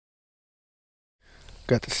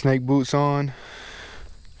Got the snake boots on.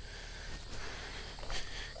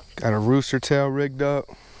 Got a rooster tail rigged up.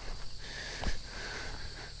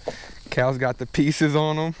 Cal's got the pieces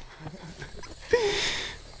on him.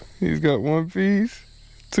 He's got 1 piece,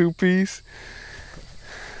 2 piece.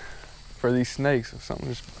 For these snakes, something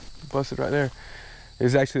just busted right there.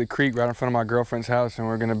 There's actually the creek right in front of my girlfriend's house, and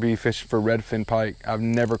we're gonna be fishing for redfin pike. I've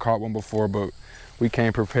never caught one before, but we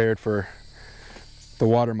came prepared for the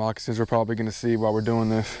water moccasins we're probably gonna see while we're doing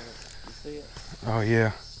this. Oh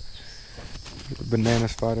yeah. Banana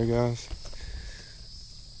spider, guys.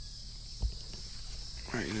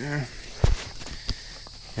 Right there.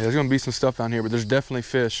 Yeah, there's gonna be some stuff down here, but there's definitely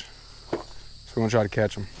fish. So we're gonna try to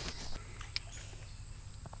catch them.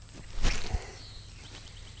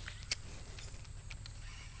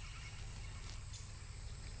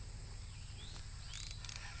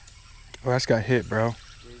 Oh, that's got hit, bro.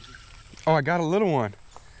 Oh, I got a little one.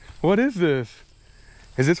 What is this?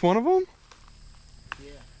 Is this one of them?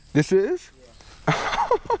 Yeah. This is?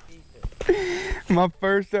 Yeah. My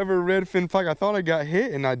first ever redfin pike. I thought I got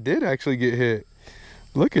hit, and I did actually get hit.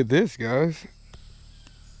 Look at this, guys.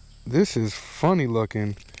 This is funny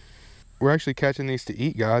looking. We're actually catching these to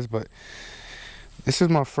eat, guys, but this is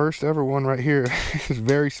my first ever one right here. It's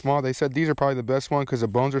very small. They said these are probably the best one because the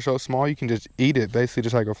bones are so small you can just eat it, basically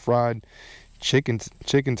just like a fried chicken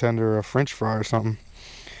tender or a French fry or something.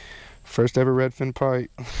 First ever redfin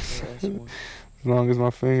pike. As long as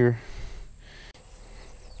my finger.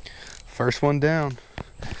 First one down.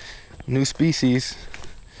 New species.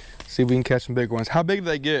 See if we can catch some big ones. How big do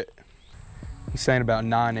they get? I'm saying about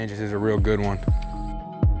 9 inches is a real good one.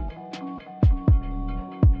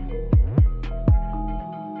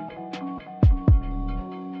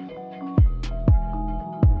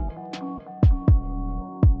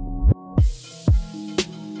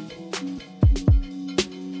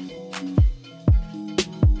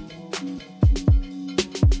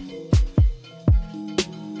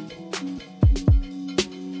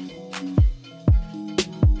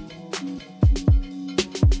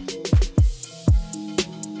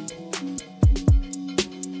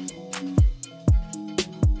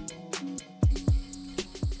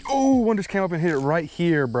 Oh, one just came up and hit it right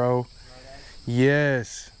here, bro.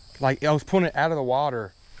 Yes. Like, I was pulling it out of the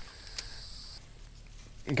water.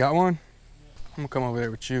 You got one? I'm gonna come over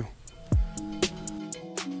there with you.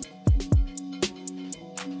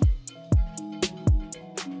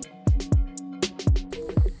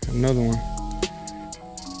 Another one.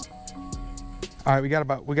 All right, we got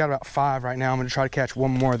about 5 right now. I'm gonna try to catch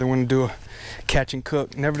one more. Then we're gonna do a catch and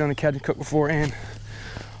cook. Never done a catch and cook before, and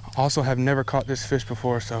also have never caught this fish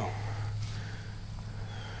before, so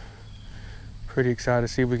pretty excited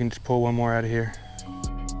to see if we can just pull one more out of here.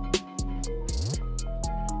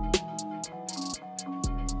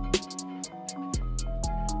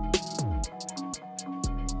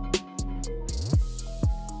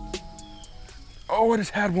 Oh, I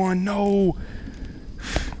just had one. No.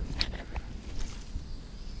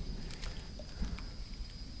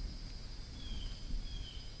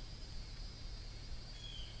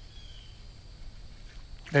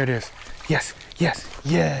 There it is. Yes, yes,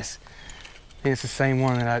 yes. I think it's the same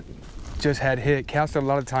one that I just had hit. Cal said a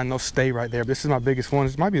lot of the time they'll stay right there. But this is my biggest one.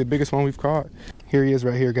 This might be the biggest one we've caught. Here he is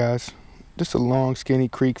right here, guys. Just a long, skinny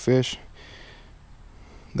creek fish.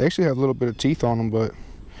 They actually have a little bit of teeth on them, but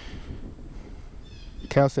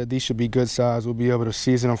Cal said these should be good size. We'll be able to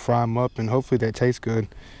season them, fry them up, and hopefully they taste good.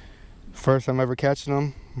 First time ever catching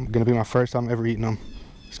them. Gonna be my first time ever eating them.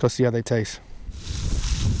 Let's go see how they taste.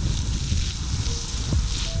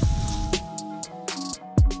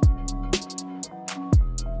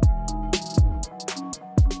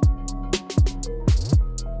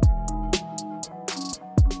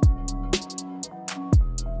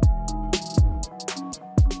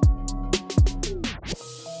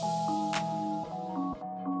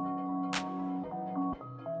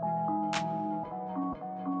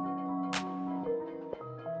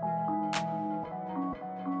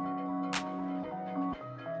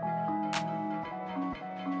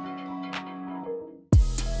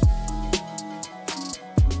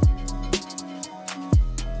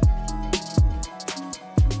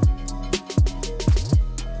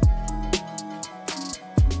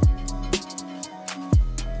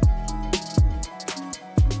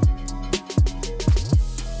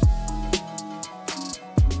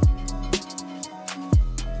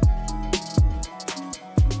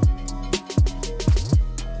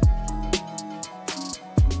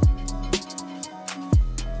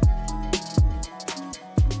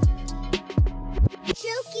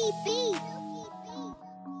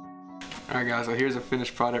 Alright guys, so here's a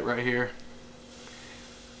finished product right here.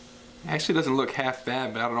 Actually doesn't look half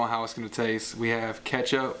bad, but I don't know how it's gonna taste. We have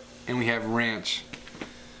ketchup and we have ranch.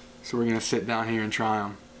 So we're gonna sit down here and try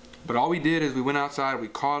them. But all we did is we went outside, we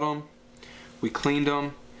caught them, we cleaned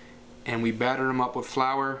them, and we battered them up with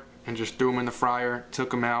flour and just threw them in the fryer,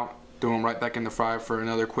 took them out, threw them right back in the fryer for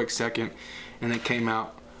another quick second, and they came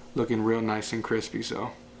out looking real nice and crispy.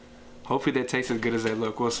 So hopefully they taste as good as they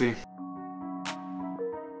look. We'll see.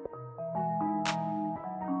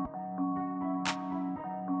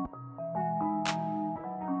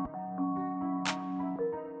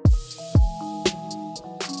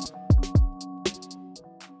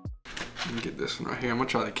 Let me get this one right here. I'm gonna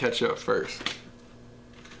try the ketchup first.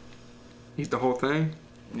 Eat the whole thing?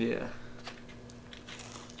 Yeah.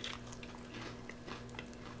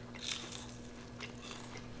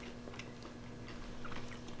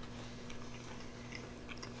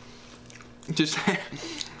 Just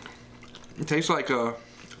it tastes like a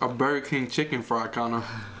Burger King chicken fry kind of.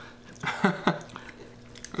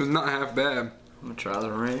 It's not half bad. I'm gonna try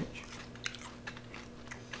the ranch.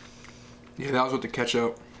 Yeah, that was with the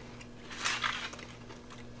ketchup.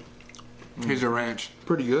 Here's the ranch.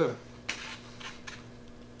 Pretty good.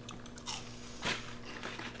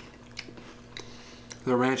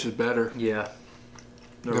 The ranch is better. Yeah.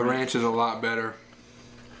 The ranch is a lot better.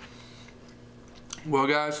 Well,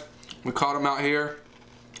 guys, we caught them out here.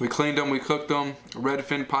 We cleaned them, we cooked them.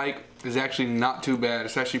 Redfin pike is actually not too bad.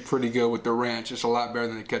 It's actually pretty good with the ranch. It's a lot better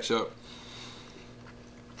than the ketchup.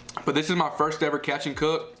 But this is my first ever catch and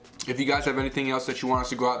cook. If you guys have anything else that you want us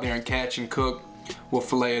to go out there and catch and cook, we'll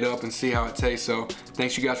fillet it up and see how it tastes. So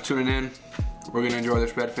thanks you guys for tuning in. We're gonna enjoy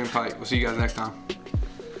this redfin pike. We'll see you guys next time.